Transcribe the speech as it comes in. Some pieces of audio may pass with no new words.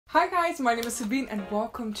Hi guys, my name is Sabine and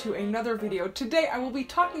welcome to another video. Today I will be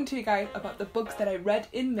talking to you guys about the books that I read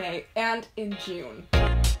in May and in June.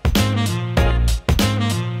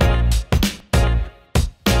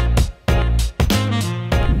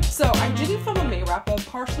 So I didn't film a May wrap-up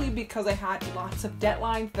partially because I had lots of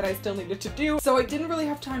deadlines that I still needed to do, so I didn't really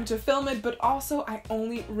have time to film it, but also I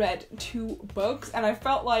only read 2 books and I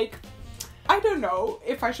felt like I don't know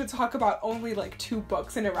if I should talk about only like 2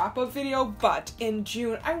 books in a wrap-up video, but in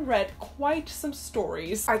June I read quite some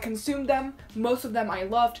stories. I consumed them, most of them I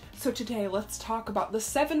loved, so today let's talk about the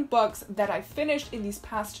 7 books that I finished in these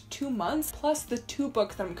past 2 months, plus the 2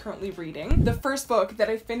 books that I'm currently reading. The first book that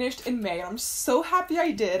I finished in May, and I'm so happy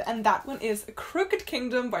I did, and that one is Crooked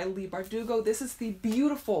Kingdom by Leigh Bardugo. This is the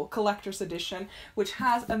beautiful collector's edition, which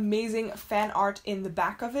has amazing fan art in the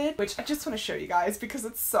back of it, which I just want to show you guys because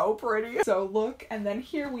it's so pretty. So look, and then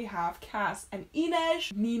here we have Cass and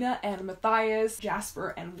Inej, Nina and Matthias,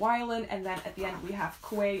 Jasper and Wylan, and then at the end we have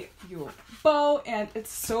Kuei Yul Bo, and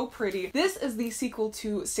it's so pretty. This is the sequel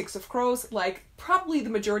to Six of Crows. Like, probably the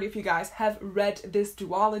majority of you guys have read this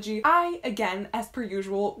duology. I, again, as per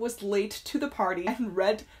usual, was late to the party and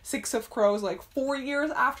read Six of Crows like 4 years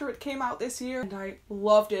after it came out this year, and I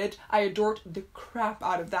loved it. I adored the crap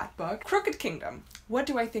out of that book. Crooked Kingdom. What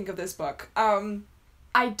do I think of this book?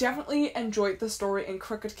 I definitely enjoyed the story in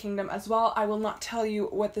Crooked Kingdom as well. I will not tell you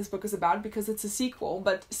what this book is about because it's a sequel,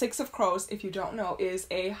 but Six of Crows, if you don't know, is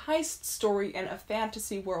a heist story in a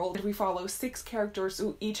fantasy world. We follow 6 characters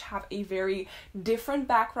who each have a very different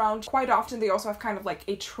background. Quite often they also have kind of like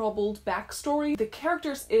a troubled backstory. The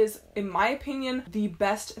characters is, in my opinion, the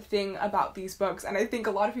best thing about these books, and I think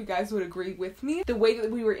a lot of you guys would agree with me. The way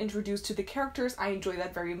that we were introduced to the characters, I enjoyed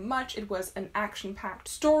that very much. It was an action-packed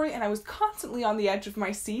story, and I was constantly on the edge of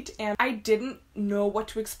my seat, and I didn't know what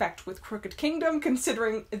to expect with Crooked Kingdom,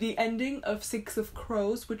 considering the ending of Six of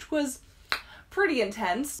Crows, which was pretty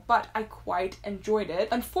intense, but I quite enjoyed it.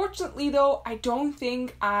 Unfortunately though, I don't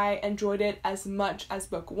think I enjoyed it as much as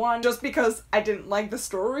book 1, just because I didn't like the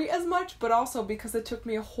story as much, but also because it took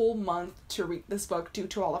me a whole month to read this book due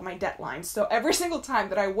to all of my deadlines. So every single time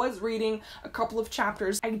that I was reading a couple of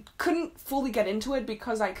chapters, I couldn't fully get into it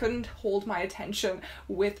because I couldn't hold my attention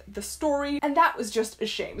with the story, and that was just a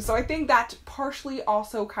shame. So I think that partially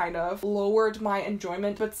also kind of lowered my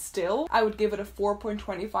enjoyment, but still, I would give it a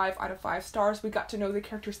 4.25 out of 5 stars. We got to know the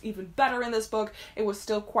characters even better in this book. It was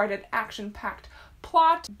still quite an action-packed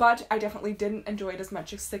plot, but I definitely didn't enjoy it as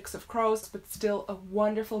much as Six of Crows, but still a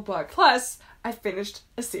wonderful book. Plus, I finished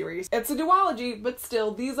a series. It's a duology, but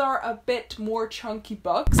still, these are a bit more chunky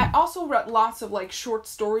books. I also read lots of like short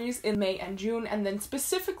stories in May and June, and then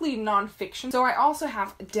specifically non-fiction. So I also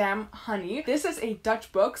have Damn Honey. This is a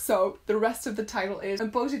Dutch book, so the rest of the title is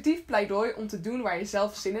Een positief pleidooi om te doen waar je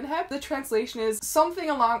zelf zin in hebt. The translation is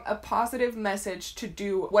something along a positive message to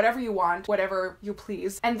do whatever you want, whatever you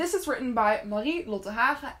please. And this is written by Marie Lotte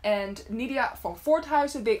Hagen and Nydia van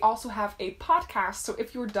Voorthuizen. They also have a podcast, so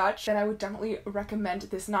if you're Dutch, then I would definitely recommend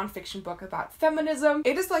this non-fiction book about feminism.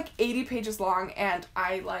 It is like 80 pages long, and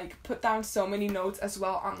I like put down so many notes as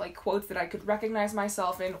well on like quotes that I could recognize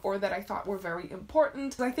myself in or that I thought were very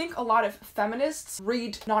important. I think a lot of feminists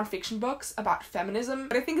read non-fiction books about feminism,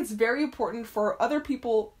 but I think it's very important for other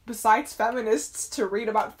people besides feminists to read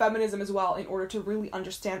about feminism as well in order to really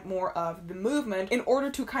understand more of the movement. In order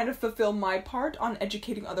to kind of fulfill my part on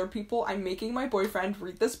educating other people, I'm making my boyfriend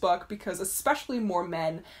read this book because especially more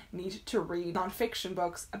men need to read non-fiction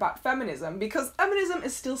books about feminism, because feminism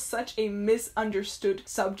is still such a misunderstood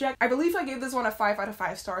subject. I believe I gave this one a 5 out of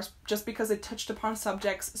 5 stars just because it touched upon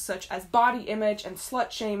subjects such as body image and slut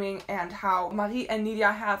shaming, and how Marie and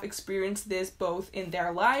Nydia have experienced this both in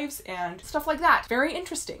their lives and stuff like that. Very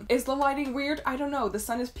interesting. Is the lighting weird? I don't know. The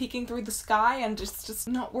sun is peeking through the sky and it's just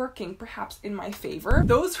not working, perhaps in my favor.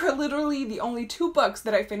 Those were literally the only 2 books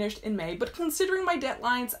that I finished in May, but considering my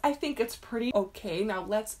deadlines, I think it's pretty okay. Now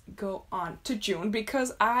let's go on to June,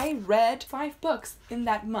 because I read 5 books in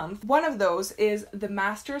that month. One of those is The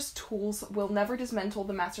Master's Tools Will Never Dismantle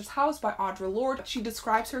the Master's House by Audre Lorde. She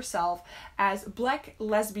describes herself as Black,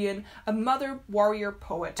 lesbian, a mother, warrior,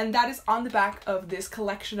 poet, and that is on the back of this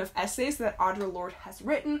collection of essays that Audre Lorde has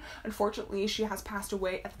written. Unfortunately, she has passed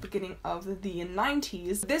away at the beginning of the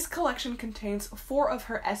 90s. This collection contains 4 of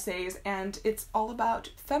her essays, and it's all about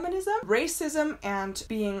feminism, racism, and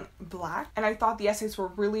being Black, and I thought the essays were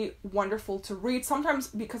really wonderful wonderful to read. Sometimes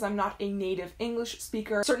because I'm not a native English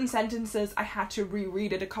speaker, certain sentences I had to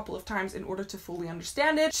reread it a couple of times in order to fully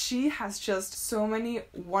understand it. She has just so many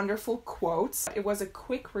wonderful quotes. It was a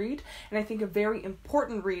quick read and I think a very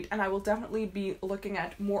important read, and I will definitely be looking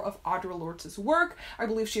at more of Audre Lorde's work. I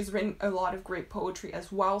believe she's written a lot of great poetry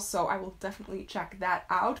as well, so I will definitely check that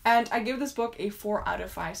out. And I give this book a 4 out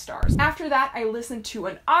of 5 stars. After that, I listened to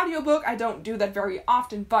an audiobook. I don't do that very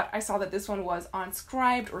often, but I saw that this one was on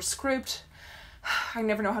Scribd or Script. I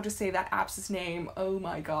never know how to say that app's name. Oh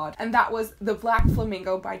my god. And that was The Black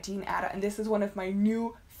Flamingo by Dean Atta, and this is one of my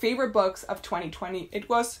new favorite books of 2020. It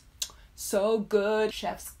was so good.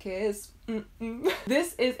 Chef's kiss.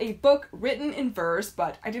 This is a book written in verse,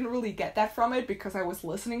 but I didn't really get that from it because I was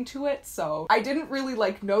listening to it, so I didn't really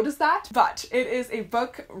notice that. But it is a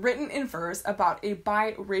book written in verse about a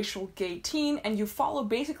biracial gay teen, and you follow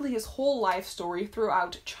basically his whole life story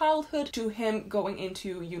throughout childhood to him going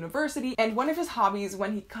into university. And one of his hobbies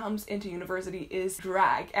when he comes into university is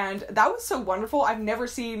drag, and that was so wonderful. I've never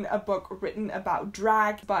seen a book written about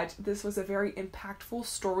drag, but this was a very impactful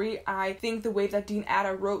story. I think the way that Dean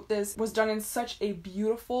Atta wrote this was done in such a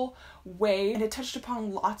beautiful way, and it touched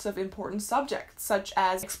upon lots of important subjects such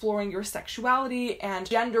as exploring your sexuality and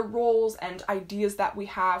gender roles and ideas that we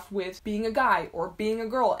have with being a guy or being a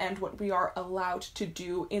girl and what we are allowed to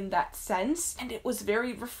do in that sense. And it was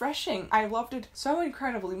very refreshing. I loved it so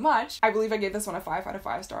incredibly much. I believe I gave this one a 5 out of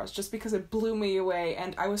 5 stars just because it blew me away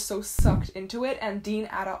and I was so sucked into it. And Dean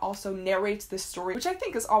Atta also narrates this story, which I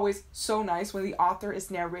think is always so nice when the author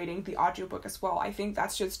is narrating the audiobook as well. I think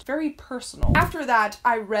that's just very personal. After that,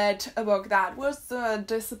 I read a book that was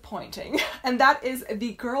disappointing, and that is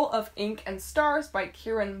The Girl of Ink and Stars by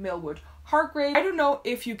Kieran Millwood Hargrave. I don't know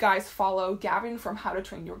if you guys follow Gavin from How to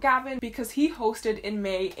Train Your Gavin, because he hosted in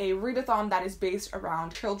May a readathon that is based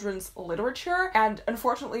around children's literature, and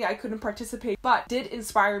unfortunately I couldn't participate, but did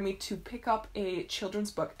inspire me to pick up a children's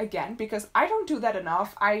book again because I don't do that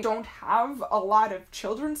enough. I don't have a lot of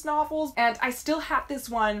children's novels, and I still had this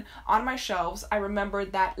one on my shelves. I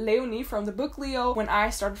remembered that Leonie from the book Leo, when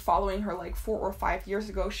I started following her 4 or 5 years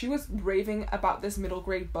ago, she was raving about this middle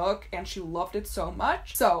grade book and she loved it so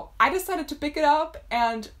much. So I decided to pick it up,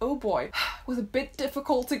 and oh boy, it was a bit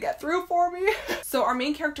difficult to get through for me. So our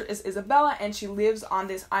main character is Isabella, and she lives on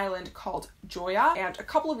this island called Joya, and a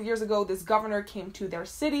couple of years ago this governor came to their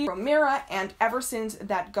city from Mira, and ever since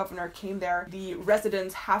that governor came there, the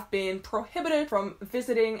residents have been prohibited from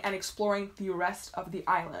visiting and exploring the rest of the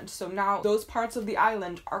island. So now those parts of the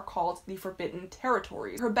island are called the Forbidden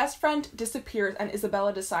Territories. Her best friend disappears, and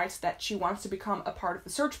Isabella decides that she wants to become a part of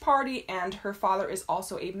the search party, and her father is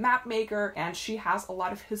also a map maker, and she has a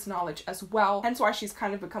lot of his knowledge as well, hence why she's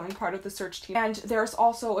kind of becoming part of the search team. And there's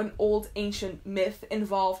also an old ancient myth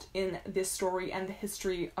involved in this story and the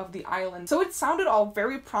history of the island. So it sounded all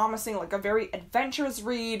very promising, like a very adventurous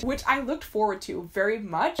read, which I looked forward to very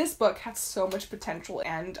much. This book had so much potential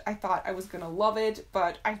and I thought I was gonna love it,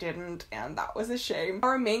 but I didn't, and that was a shame.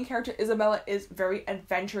 Our main character Isabella is very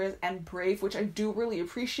adventurous and brave, which I do really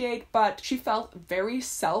appreciate, but she felt very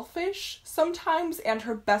selfish sometimes, and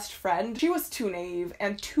her best friend, she was too naive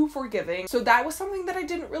and too forgiving. So that was something that I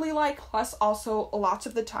didn't really like. Plus also lots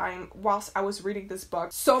of the time whilst I was reading this book,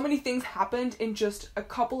 so many things happened in just a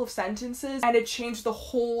couple of sentences and it changed the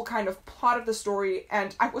whole kind of plot of the story,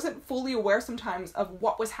 and I wasn't fully aware sometimes of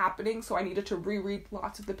what was happening, so I needed to reread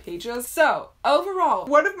lots of the pages. So overall,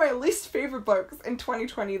 one of my least favorite books in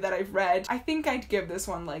 2020 that I've read. I think I'd give this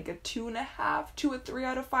one a 2.5 to a 3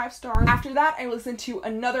 out of 5 stars. After that, I listened to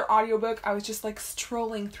another audiobook. I was just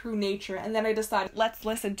strolling through nature, and then I decided, let's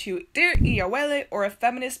listen to Dear Iyawele, or A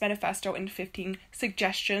Feminist Manifesto in 15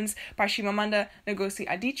 Suggestions by Chimamanda Ngozi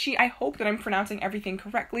Adichie. I hope that I'm pronouncing everything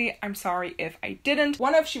correctly. I'm sorry if I didn't.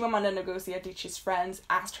 One of Chimamanda Ngozi Adichie's friends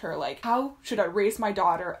asked her, how should I raise my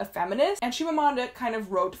daughter a feminist? And Chimamanda kind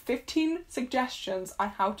of wrote 15 suggestions on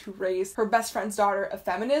how to raise her best friend's daughter a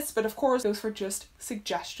feminist, but of course those were just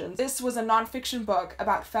suggestions. This was a non-fiction book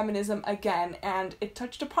about feminism again, and it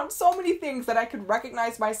touched upon so many things that I could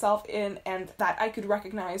recognize myself in and that I could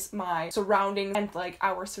recognize my surroundings and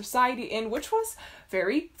our society in, which was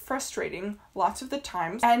very frustrating lots of the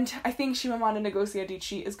times. And I think Chimamanda Ngozi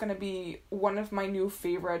Adichie is going to be one of my new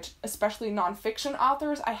favorite, especially non-fiction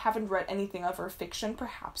authors. I haven't read anything of her fiction.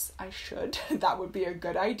 Perhaps I should. That would be a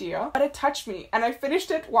good idea. But it touched me, and I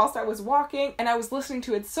finished it whilst I was walking, and I was listening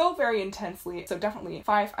to it so very intensely. So definitely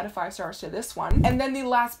 5 out of 5 stars to this one. And then the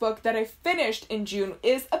last book that I finished in June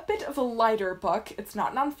is a bit of a lighter book. It's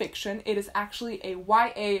not non-fiction, nonfiction. It is actually a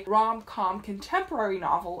YA rom-com contemporary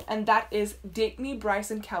novel, and that is Date Me,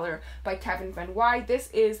 Bryson Keller by Kevin Van Wy. This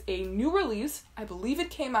is a new release. I believe it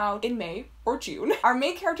came out in May or June. Our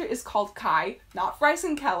main character is called Kai, not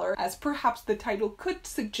Bryson Keller, as perhaps the title could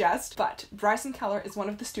suggest, but Bryson Keller is one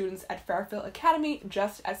of the students at Fairfield Academy,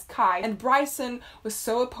 just as Kai, and Bryson was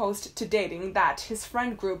so opposed to dating that his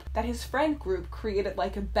friend group created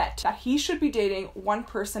like a bet that he should be dating one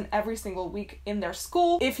person every single week in their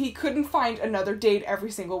school. If he couldn't find another date every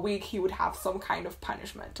single week, he would have some kind of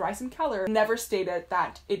punishment. Bryson Keller never stated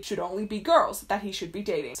that it should only be girls that he should be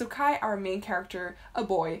dating. So Kai, our main character, a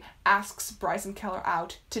boy, asks Bryson Keller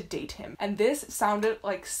out to date him. And this sounded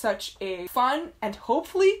like such a fun and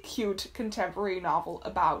hopefully cute contemporary novel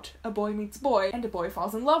about a boy meets boy and a boy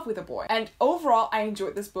falls in love with a boy. And overall, I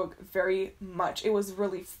enjoyed this book very much. It was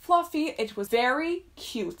really fluffy, it was very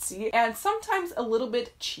cutesy, and sometimes a little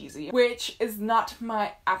bit cheesy, which is not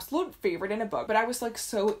my absolute favorite in a book, but I was like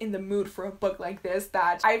so in the mood for a book like this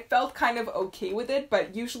that I felt kind of okay with it.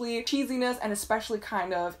 But usually cheesiness, and especially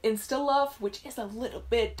kind of insta love, which is a little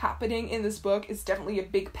bit happening in this book, is definitely a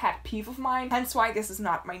big pet peeve of mine, hence why this is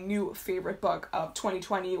not my new favorite book of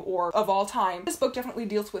 2020 or of all time. This book definitely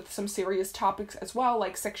deals with some serious topics as well,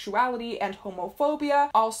 like sexuality and homophobia,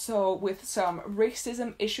 also with some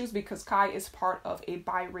racism issues because Kai is part of a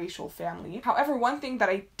biracial family. However, one thing that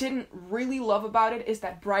I didn't really love about it is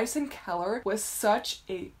that Bryson Keller was such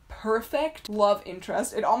a perfect love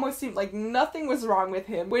interest. It almost seemed like nothing was wrong with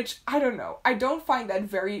him, which I don't know. I don't find that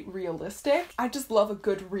very realistic. I just love a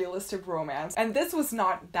good realistic romance. And this was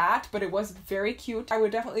not that, but it was very cute. I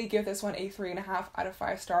would definitely give this one a 3.5 out of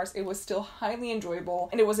 5 stars. It was still highly enjoyable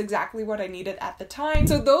and it was exactly what I needed at the time.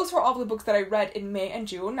 So those were all the books that I read in May and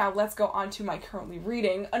June. Now let's go on to my currently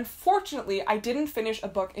reading. Unfortunately, I didn't finish a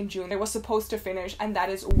book in June I was supposed to finish, and that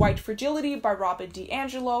is White Fragility by Robin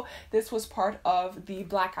DiAngelo. This was part of the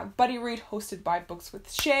Blackout Buddy Read hosted by Books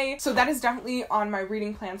with Shay. So that is definitely on my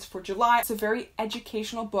reading plans for July. It's a very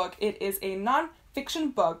educational book. It is a non-fiction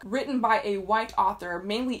book written by a white author,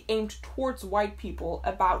 mainly aimed towards white people,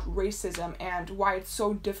 about racism and why it's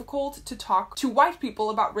so difficult to talk to white people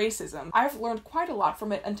about racism. I've learned quite a lot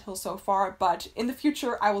from it until so far, but in the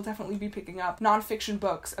future I will definitely be picking up non-fiction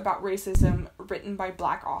books about racism written by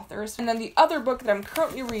Black authors. And then the other book that I'm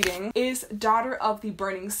currently reading is Daughter of the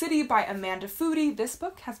Burning City by Amanda Foody. This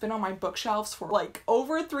book has been on my bookshelves for like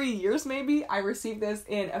over 3 years maybe. I received this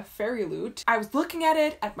in a fairy loot. I was looking at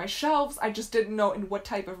it at my shelves, I just didn't know in what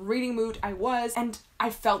type of reading mood I was, and I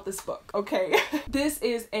felt this book, okay? This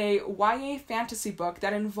is a YA fantasy book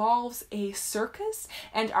that involves a circus,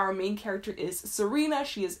 and our main character is Serena.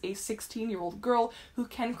 She is a 16-year-old girl who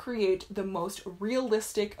can create the most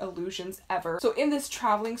realistic illusions ever. So in this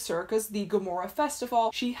traveling circus, the Gomorrah Festival,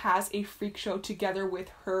 she has a freak show together with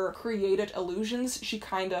her created illusions. She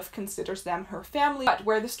kind of considers them her family, but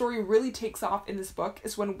where the story really takes off in this book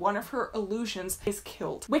is when one of her illusions is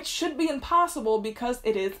killed, which should be impossible because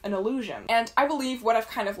it is an illusion. And I believe what I've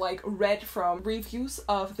kind of like read from reviews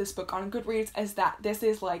of this book on Goodreads is that this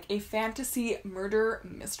is like a fantasy murder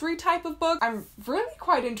mystery type of book. I'm really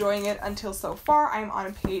quite enjoying it until so far. I'm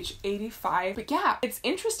on page 85. But yeah, it's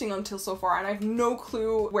interesting until so far, and I have no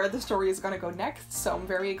clue where the story is gonna go next, so I'm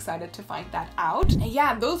very excited to find that out. And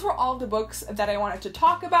yeah, those were all the books that I wanted to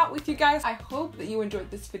talk about with you guys. I hope that you enjoyed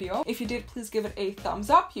this video. If you did, please give it a thumbs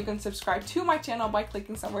up. You can subscribe to my channel by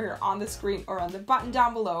clicking somewhere here on the screen or on the button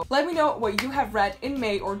down below. Let me know what you have read in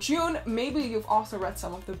May or June. Maybe you've also read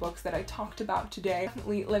some of the books that I talked about today.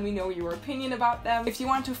 Definitely let me know your opinion about them. If you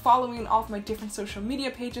want to follow me on all of my different social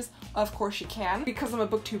media pages, of course you can. Because I'm a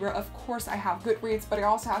booktuber, of course I have Goodreads, but I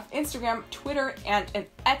also have Instagram, Twitter, and an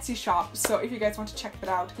Etsy shop. So if you guys want to check that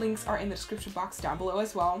out, links are in the description box down below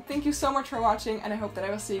as well. Thank you so much for watching, and I hope that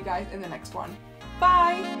I will see you guys in the next one.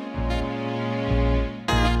 Bye!